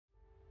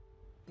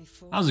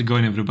How's it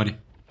going, everybody?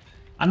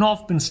 I know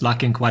I've been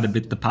slacking quite a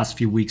bit the past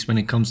few weeks when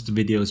it comes to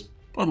videos,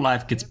 but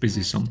life gets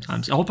busy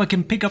sometimes. I hope I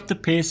can pick up the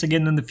pace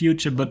again in the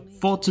future, but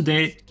for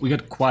today we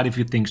got quite a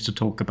few things to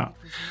talk about.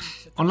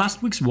 On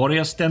last week's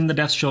Warriors 10, the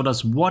devs showed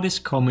us what is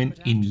coming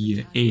in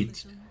Year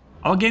 8.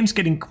 Our game's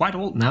getting quite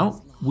old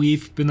now,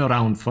 we've been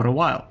around for a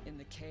while.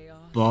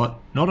 But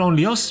not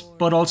only us,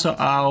 but also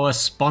our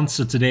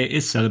sponsor today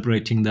is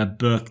celebrating their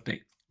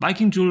birthday.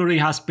 Viking Jewelry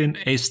has been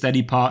a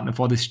steady partner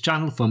for this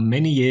channel for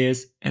many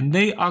years, and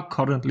they are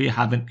currently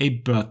having a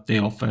birthday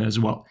offer as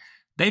well.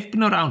 They've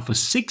been around for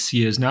 6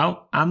 years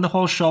now, and the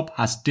whole shop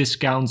has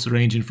discounts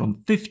ranging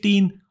from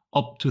 15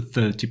 up to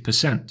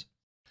 30%.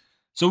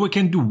 So we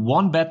can do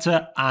one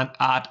better and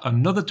add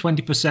another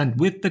 20%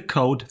 with the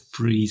code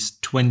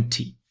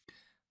FREEZE20.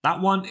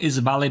 That one is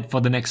valid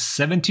for the next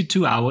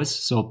 72 hours,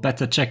 so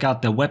better check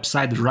out their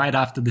website right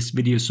after this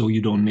video so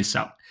you don't miss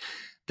out.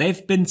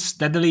 They've been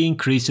steadily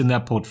increasing their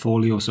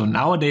portfolio, so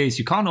nowadays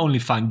you can't only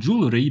find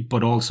jewelry,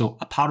 but also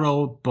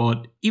apparel,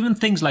 but even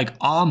things like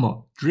armor,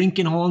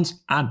 drinking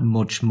horns, and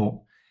much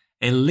more.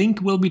 A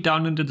link will be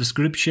down in the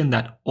description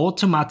that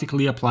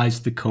automatically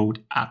applies the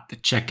code at the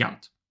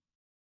checkout.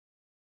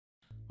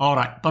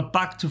 Alright, but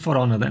back to For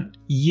Honor then,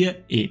 Year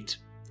 8.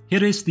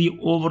 Here is the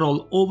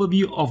overall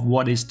overview of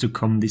what is to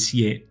come this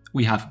year.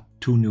 We have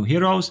 2 new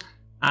heroes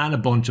and a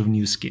bunch of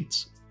new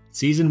skins.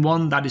 Season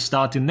 1 that is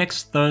starting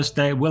next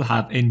Thursday will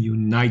have a new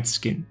Knight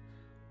skin.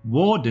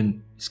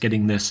 Warden is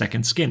getting their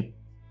second skin.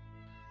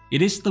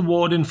 It is the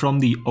Warden from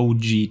the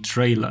OG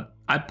trailer.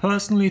 I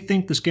personally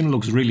think the skin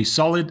looks really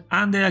solid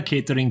and they are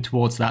catering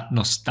towards that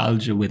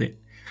nostalgia with it.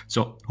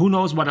 So who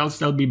knows what else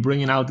they'll be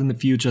bringing out in the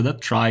future that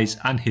tries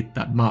and hit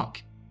that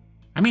mark.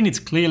 I mean, it's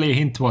clearly a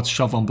hint towards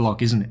shove on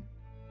block, isn't it?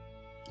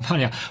 But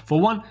yeah, for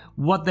one,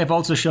 what they've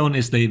also shown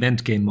is the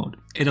event game mode.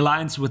 It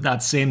aligns with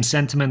that same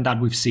sentiment that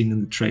we've seen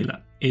in the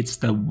trailer. It's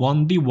the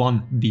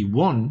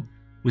 1v1v1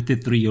 with the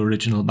 3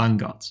 original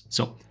vanguards.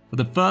 So for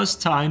the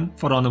first time,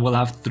 For Honor will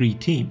have 3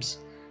 teams.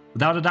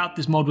 Without a doubt,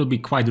 this mode will be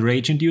quite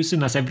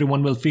rage-inducing as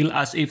everyone will feel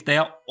as if they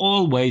are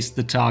always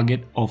the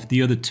target of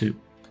the other 2.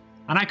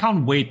 And I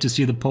can't wait to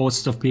see the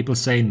posts of people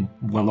saying,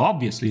 well,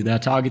 obviously they're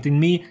targeting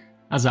me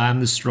as I am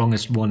the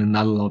strongest one in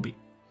that lobby.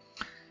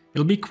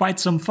 It'll be quite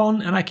some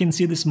fun, and I can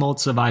see this mode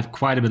survive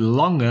quite a bit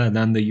longer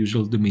than the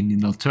usual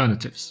Dominion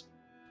alternatives.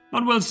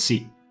 But we'll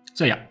see.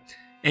 So yeah,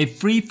 a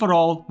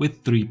free-for-all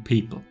with 3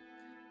 people.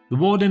 The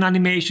Warden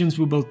animations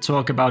we will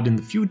talk about in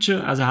the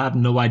future, as I have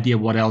no idea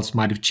what else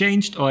might have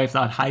changed, or if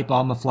that hype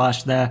armor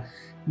flash there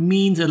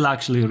means it'll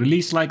actually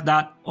release like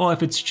that, or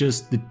if it's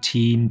just the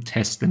team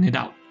testing it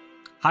out.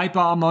 Hype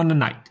armor on a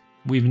Knight.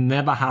 We've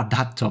never had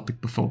that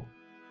topic before.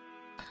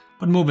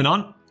 But moving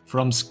on,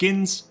 from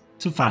skins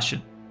to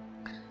fashion.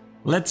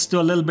 Let's do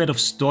a little bit of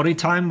story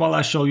time while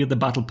I show you the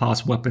Battle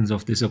Pass weapons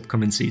of this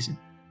upcoming season.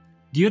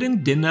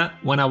 During dinner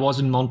when I was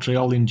in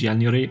Montreal in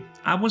January,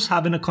 I was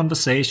having a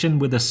conversation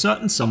with a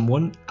certain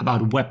someone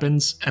about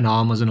weapons and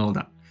armors and all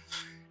that.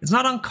 It's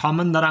not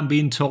uncommon that I'm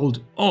being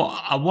told, oh,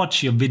 I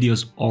watch your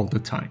videos all the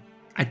time.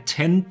 I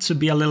tend to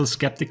be a little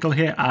skeptical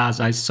here as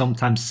I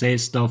sometimes say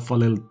stuff a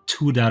little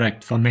too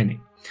direct for many.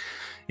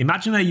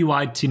 Imagine a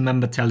UI team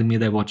member telling me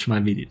they watch my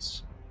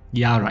videos.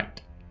 Yeah,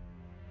 right.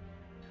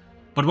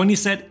 But when he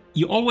said,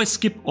 you always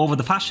skip over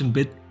the fashion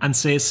bit and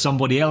say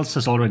somebody else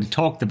has already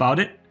talked about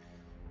it.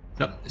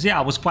 So yeah,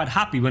 I was quite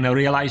happy when I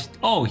realized,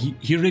 oh,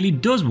 he really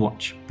does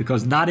watch,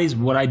 because that is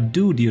what I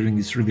do during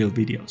these reveal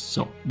videos.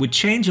 So we're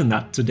changing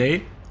that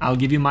today. I'll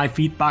give you my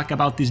feedback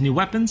about these new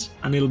weapons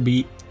and it'll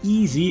be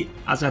easy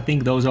as I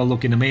think those are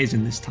looking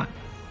amazing this time.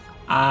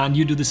 And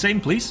you do the same,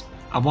 please.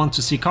 I want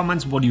to see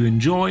comments what you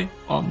enjoy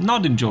or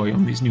not enjoy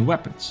on these new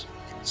weapons.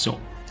 So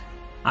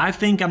I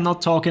think I'm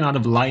not talking out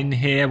of line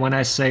here when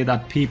I say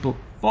that people,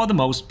 for the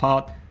most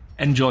part,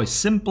 enjoy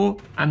simple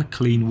and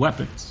clean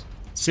weapons.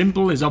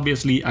 Simple is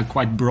obviously a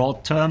quite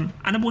broad term,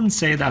 and I wouldn't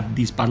say that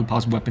these Battle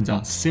Pass weapons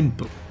are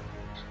simple.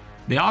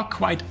 They are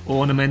quite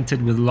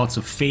ornamented with lots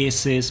of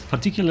faces,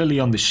 particularly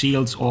on the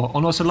shields or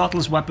on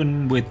Ocelotl's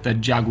weapon with the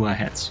Jaguar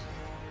heads.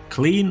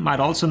 Clean might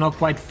also not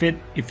quite fit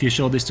if you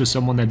show this to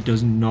someone that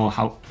doesn't know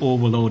how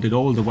overloaded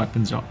all the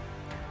weapons are.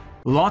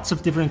 Lots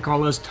of different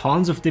colors,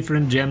 tons of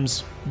different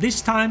gems.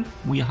 This time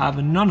we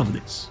have none of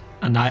this,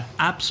 and I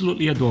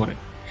absolutely adore it.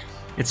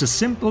 It's a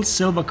simple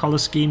silver color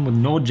scheme with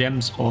no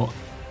gems or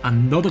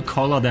another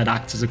color that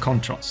acts as a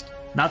contrast.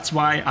 That's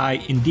why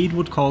I indeed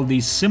would call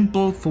these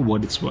simple for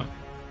what it's worth.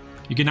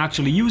 You can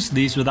actually use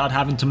these without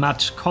having to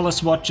match color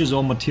swatches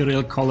or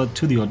material color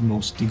to the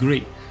utmost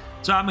degree.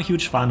 So I'm a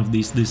huge fan of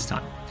these this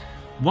time.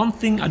 One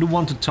thing I do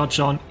want to touch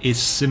on is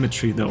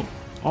symmetry though.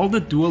 All the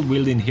dual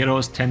wielding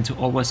heroes tend to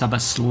always have a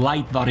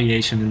slight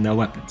variation in their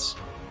weapons.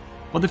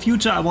 For the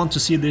future I want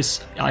to see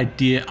this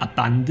idea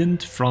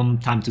abandoned from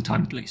time to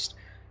time at least.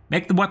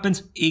 Make the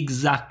weapons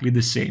exactly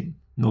the same.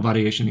 No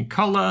variation in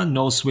color,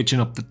 no switching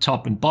up the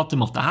top and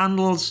bottom of the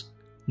handles,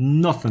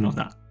 nothing of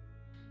that.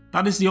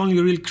 That is the only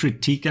real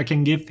critique I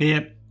can give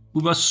here.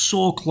 We were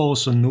so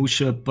close on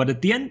Nusha, but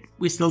at the end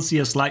we still see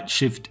a slight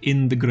shift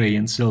in the grey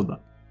and silver.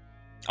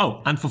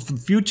 Oh, and for the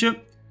future,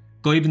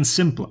 go even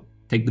simpler.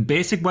 Take the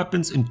basic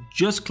weapons and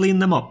just clean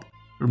them up.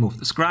 Remove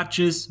the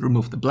scratches,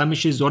 remove the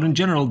blemishes, or in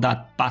general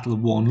that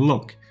battle-worn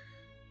look.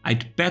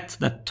 I'd bet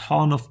that a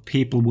ton of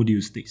people would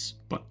use these,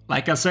 but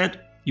like I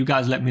said, you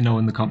guys let me know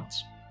in the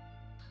comments.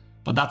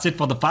 But that's it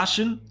for the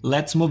fashion,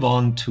 let's move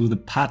on to the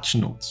patch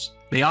notes.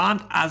 They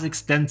aren't as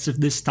extensive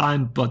this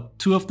time, but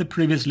two of the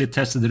previously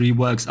tested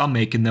reworks are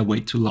making their way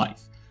to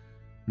life.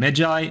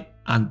 Medjay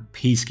and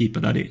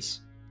Peacekeeper, that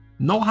is.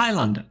 No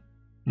Highlander.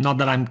 Not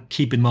that I'm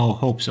keeping my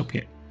hopes up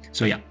here.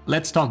 So yeah,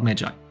 let's talk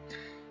Medjay.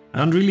 I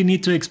don't really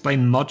need to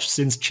explain much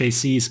since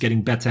JC is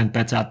getting better and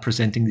better at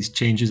presenting these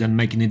changes and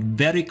making it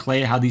very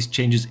clear how these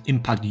changes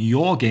impact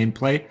your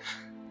gameplay,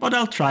 but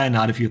I'll try and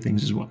add a few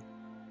things as well.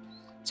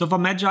 So for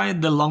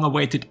Medjay, the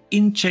long-awaited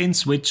in-chain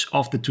switch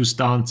of the two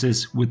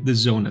stances with the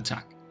zone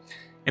attack.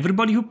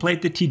 Everybody who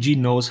played the TG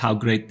knows how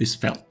great this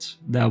felt.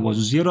 There was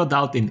zero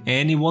doubt in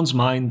anyone's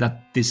mind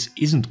that this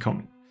isn't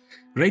coming.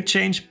 Great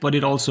change, but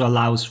it also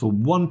allows for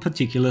one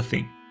particular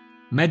thing.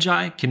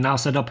 Medjay can now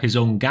set up his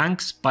own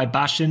ganks by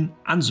bashing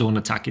and zone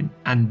attacking,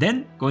 and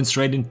then going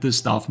straight into the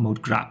stealth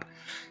mode grab.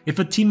 If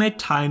a teammate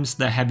times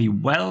the heavy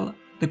well,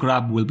 the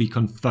grab will be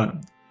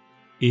confirmed.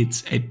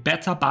 It's a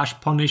better bash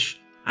punish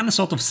and a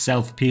sort of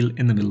self-peel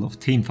in the middle of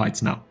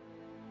teamfights now.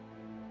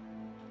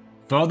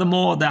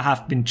 Furthermore, there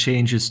have been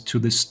changes to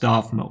the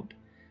staff mode.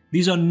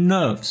 These are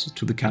nerfs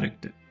to the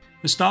character.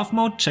 The staff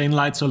mode chain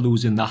lights are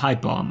losing their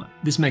hyper armor.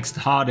 This makes it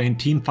harder in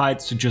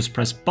teamfights to just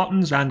press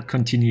buttons and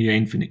continue your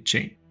infinite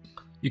chain.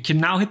 You can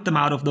now hit them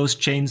out of those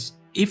chains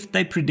if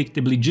they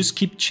predictably just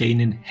keep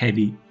chaining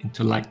heavy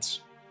into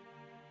lights.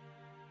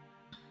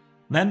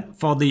 Then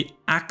for the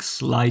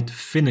axe light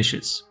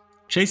finishes.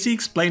 JC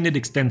explained it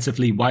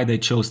extensively why they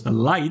chose the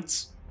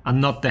lights and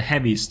not the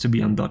heavies to be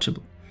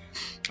undodgeable.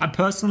 I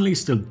personally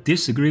still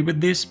disagree with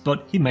this,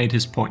 but he made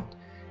his point.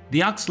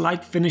 The axe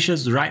light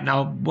finishes right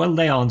now, well,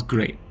 they aren't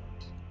great.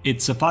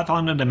 It's a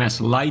 500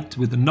 ms light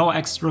with no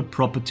extra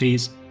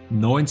properties,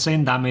 no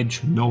insane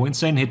damage, no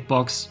insane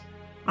hitbox,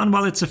 and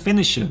well, it's a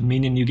finisher,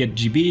 meaning you get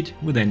GB'd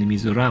with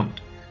enemies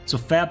around. So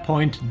fair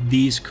point,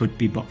 these could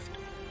be buffed.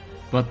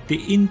 But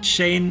the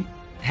in-chain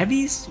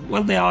heavies,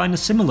 well, they are in a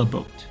similar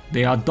boat.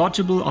 They are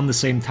dodgeable on the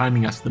same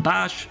timing as the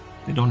bash,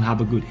 they don't have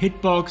a good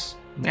hitbox,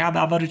 they have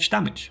average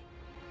damage.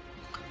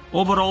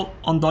 Overall,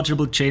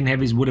 undodgeable chain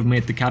heavies would have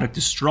made the character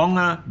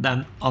stronger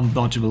than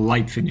undodgeable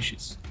light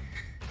finishes.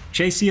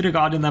 JC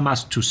regarding them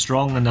as too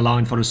strong and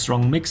allowing for a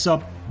strong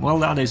mix-up, well,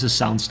 that is a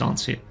sound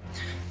stance here.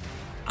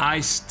 I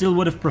still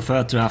would have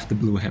preferred to have the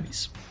blue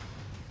heavies.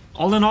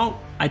 All in all,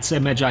 I'd say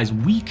Medjay is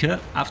weaker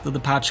after the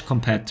patch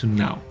compared to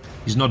now.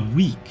 He's not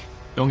weak,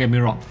 don't get me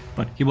wrong,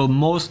 but he will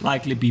most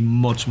likely be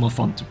much more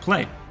fun to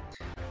play.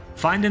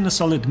 Finding a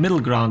solid middle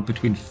ground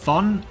between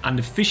fun and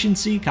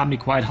efficiency can be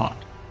quite hard.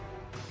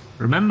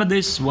 Remember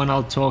this when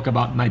I'll talk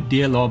about my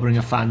dear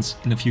Lawbringer fans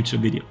in a future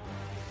video.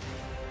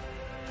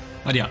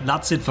 But yeah,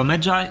 that's it for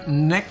Medjay.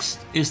 Next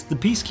is the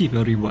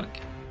Peacekeeper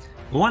rework.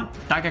 One,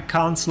 Dagger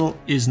Cancel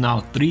is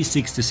now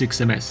 366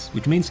 ms,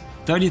 which means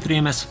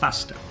 33 ms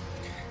faster.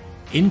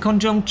 In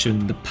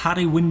conjunction, the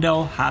parry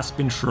window has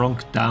been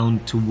shrunk down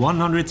to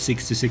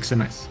 166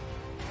 ms.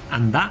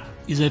 And that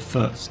is a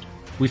first.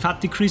 We've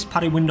had decreased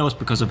parry windows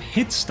because of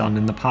hit stun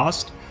in the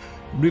past,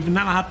 but we've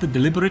now had the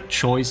deliberate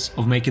choice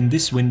of making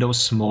this window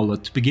smaller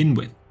to begin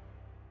with.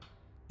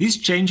 These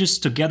changes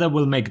together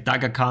will make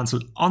Dagger Cancel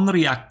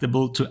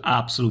unreactable to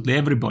absolutely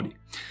everybody.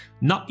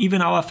 Not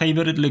even our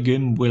favorite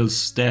legume will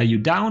stare you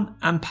down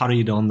and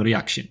parry it on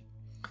reaction.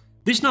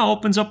 This now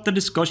opens up the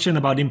discussion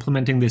about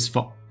implementing this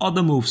for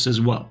other moves as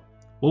well.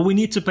 What we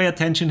need to pay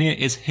attention here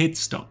is hit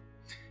stun.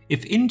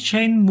 If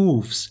in-chain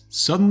moves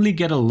suddenly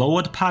get a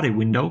lowered parry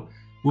window,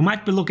 we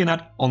might be looking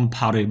at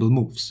unparryable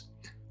moves.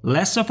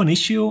 Less of an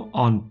issue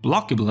on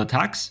blockable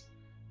attacks,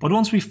 but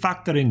once we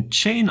factor in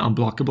chain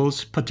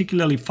unblockables,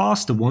 particularly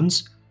faster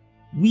ones,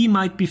 we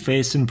might be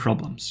facing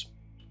problems.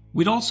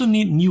 We'd also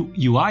need new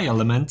UI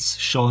elements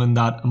showing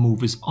that a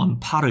move is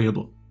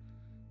unparryable.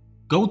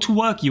 Go to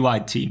work, UI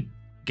team,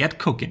 get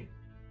cooking.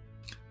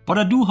 But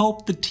I do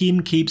hope the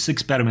team keeps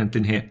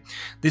experimenting here.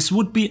 This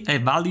would be a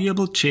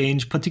valuable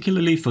change,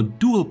 particularly for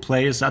dual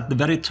players at the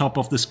very top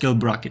of the skill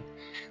bracket.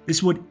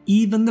 This would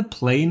even the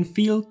playing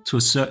field to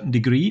a certain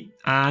degree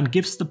and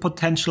gives the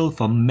potential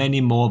for many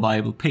more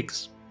viable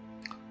picks.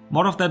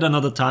 More of that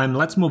another time,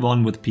 let's move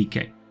on with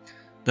PK.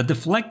 The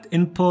deflect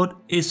input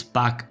is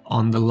back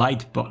on the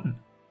light button.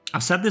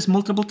 I've said this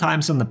multiple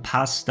times in the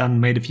past and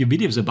made a few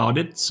videos about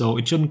it, so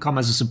it shouldn't come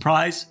as a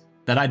surprise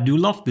that I do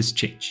love this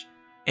change.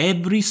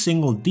 Every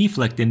single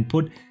deflect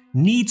input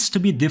needs to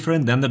be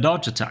different than the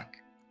dodge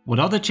attack. What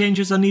other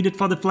changes are needed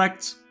for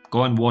deflects?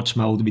 Go and watch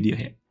my old video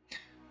here.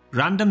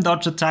 Random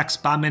dodge attack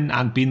spamming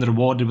and being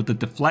rewarded with the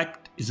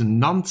deflect is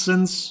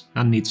nonsense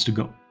and needs to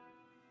go.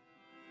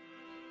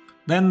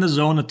 Then the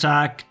zone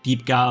attack,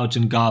 deep gouge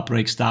and guard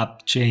break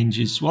stab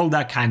changes, well,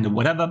 they're kinda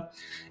whatever.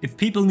 If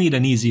people need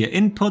an easier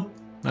input,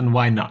 then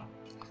why not?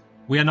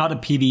 We are not a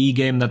PvE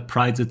game that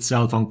prides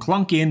itself on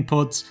clunky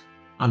inputs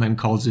and then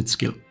calls it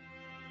skill.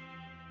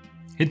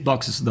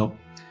 Hitboxes though.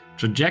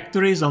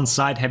 Trajectories on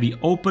side heavy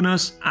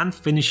openers and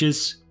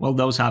finishes, well,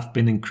 those have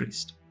been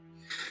increased.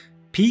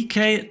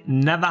 PK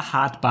never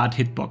had bad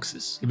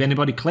hitboxes. If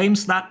anybody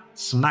claims that,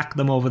 smack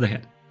them over the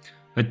head.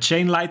 Her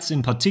chain lights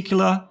in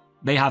particular,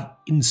 they have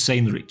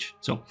insane reach.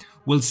 So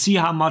we'll see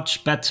how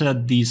much better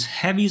these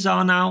heavies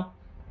are now.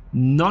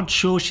 Not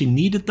sure she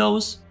needed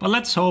those, but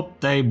let's hope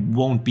they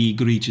won't be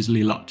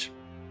egregiously large.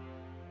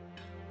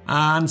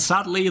 And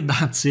sadly,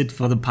 that's it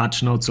for the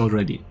patch notes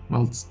already.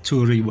 Well, it's 2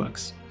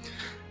 reworks.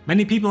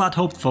 Many people had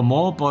hoped for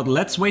more, but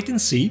let's wait and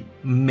see.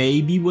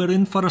 Maybe we're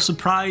in for a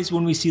surprise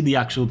when we see the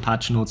actual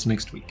patch notes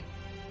next week.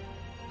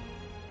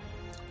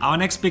 Our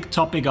next big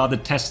topic are the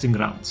testing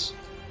grounds.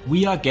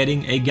 We are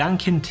getting a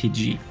Ganking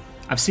TG.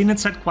 I've seen it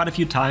said quite a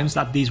few times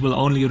that these will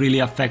only really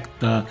affect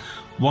the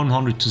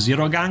 100 to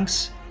 0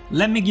 ganks.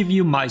 Let me give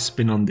you my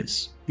spin on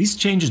this. These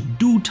changes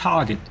do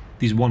target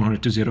these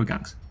 100 to 0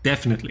 ganks,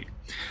 definitely.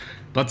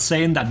 But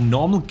saying that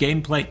normal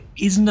gameplay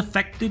isn't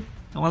affected,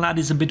 well, that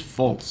is a bit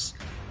false.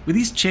 With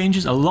these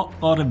changes, a lot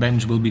more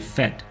revenge will be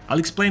fed. I'll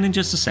explain in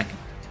just a second.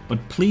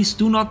 But please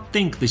do not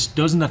think this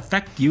doesn't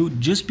affect you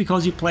just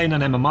because you play in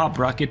an MMR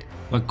bracket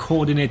where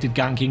coordinated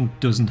ganking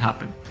doesn't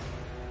happen.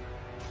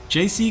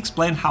 JC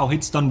explained how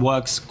hit stun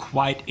works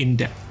quite in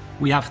depth.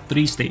 We have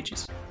 3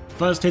 stages.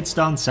 First hit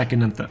stun,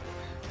 second and third.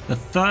 The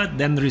third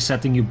then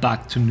resetting you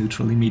back to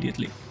neutral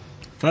immediately.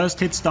 First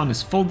hit stun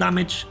is full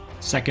damage,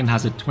 second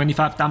has a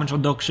 25 damage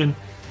reduction,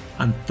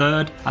 and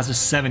third has a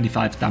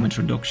 75 damage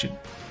reduction.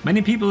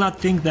 Many people that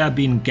think they are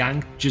being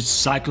ganked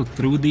just cycle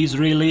through these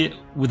really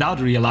without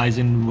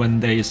realizing when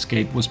their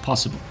escape was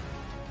possible.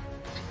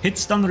 Hit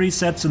stun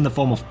resets in the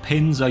form of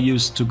pins are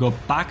used to go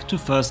back to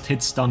first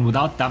hit stun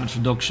without damage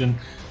reduction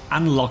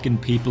and locking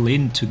people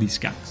into these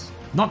ganks.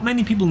 Not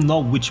many people know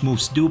which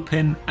moves do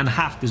pin and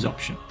have this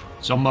option.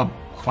 Some are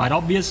quite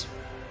obvious,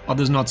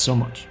 others not so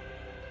much.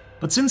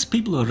 But since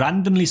people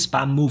randomly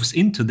spam moves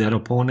into their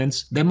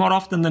opponents, they more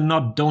often than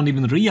not don't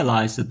even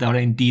realize that they are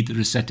indeed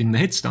resetting the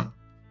hit stun.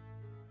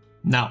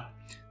 Now,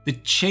 the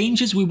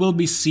changes we will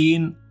be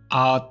seeing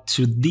are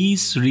to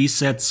these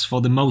resets for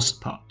the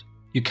most part.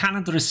 You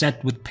cannot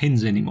reset with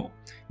pins anymore,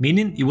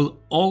 meaning you will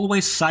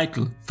always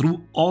cycle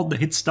through all the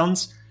hit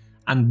stuns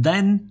and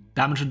then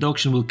damage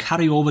reduction will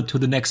carry over to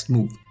the next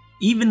move,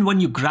 even when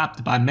you're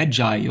grabbed by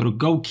Medjay or a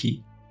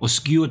Ganking or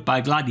skewered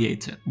by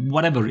Gladiator,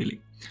 whatever really.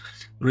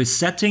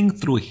 Resetting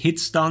through hit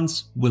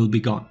stuns will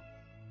be gone.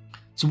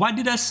 So why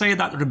did I say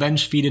that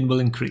revenge feeding will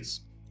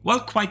increase?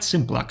 Well, quite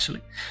simple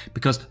actually,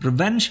 because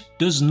revenge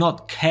does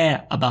not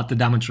care about the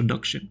damage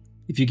reduction.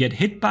 If you get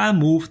hit by a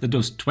move that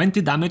does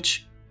 20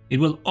 damage, it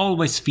will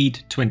always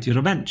feed 20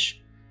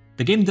 revenge.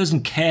 The game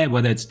doesn't care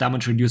whether it's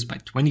damage reduced by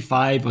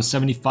 25 or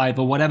 75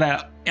 or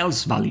whatever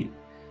else value.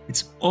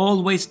 It's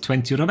always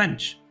 20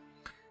 revenge.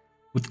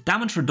 With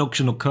damage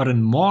reduction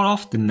occurring more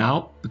often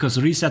now,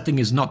 because resetting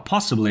is not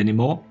possible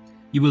anymore,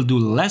 you will do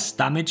less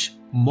damage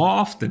more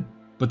often,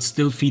 but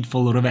still feed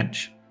full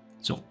revenge.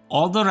 So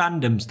all the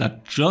randoms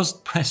that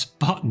just press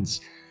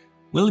buttons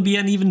will be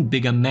an even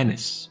bigger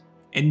menace.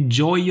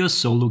 Enjoy your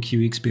solo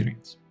queue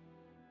experience.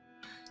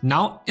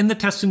 Now, in the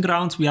testing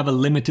grounds, we have a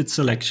limited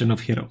selection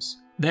of heroes.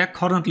 They are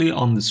currently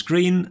on the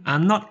screen,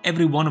 and not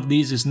every one of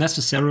these is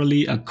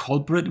necessarily a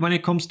culprit when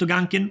it comes to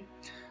ganking.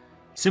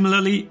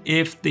 Similarly,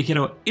 if the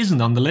hero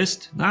isn't on the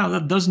list, now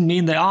that doesn't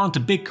mean they aren't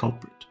a big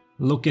culprit.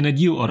 Looking at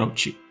you,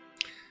 Orochi.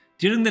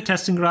 During the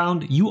testing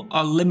round, you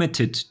are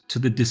limited to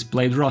the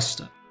displayed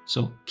roster,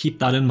 so keep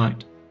that in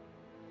mind.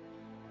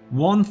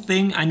 One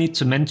thing I need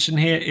to mention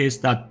here is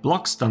that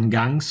block stun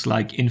ganks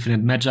like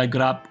Infinite Medjay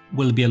grab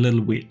will be a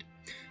little weird,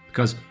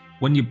 because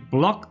when you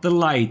block the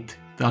light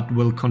that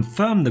will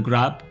confirm the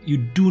grab, you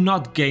do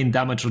not gain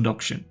damage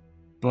reduction.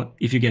 But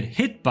if you get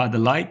hit by the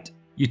light,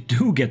 you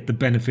do get the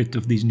benefit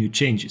of these new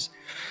changes.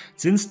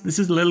 Since this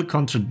is a little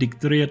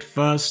contradictory at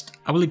first,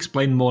 I will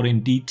explain more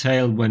in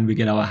detail when we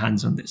get our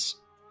hands on this.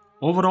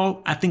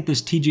 Overall, I think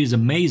this TG is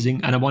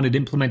amazing and I want it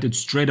implemented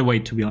straight away,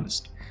 to be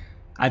honest.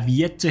 I've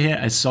yet to hear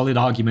a solid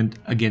argument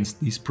against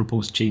these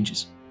proposed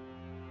changes.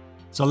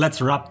 So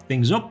let's wrap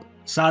things up.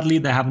 Sadly,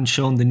 they haven't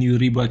shown the new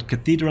reworked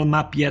Cathedral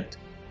map yet.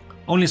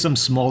 Only some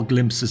small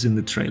glimpses in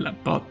the trailer,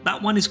 but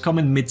that one is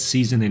coming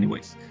mid-season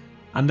anyways.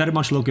 I'm very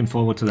much looking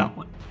forward to that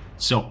one.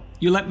 So,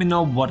 you let me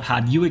know what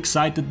had you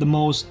excited the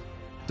most.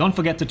 Don't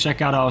forget to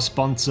check out our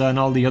sponsor and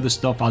all the other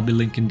stuff I'll be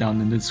linking down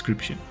in the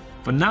description.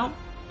 For now,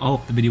 I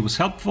hope the video was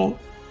helpful.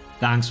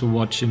 Thanks for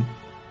watching.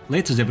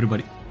 Laters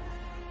everybody.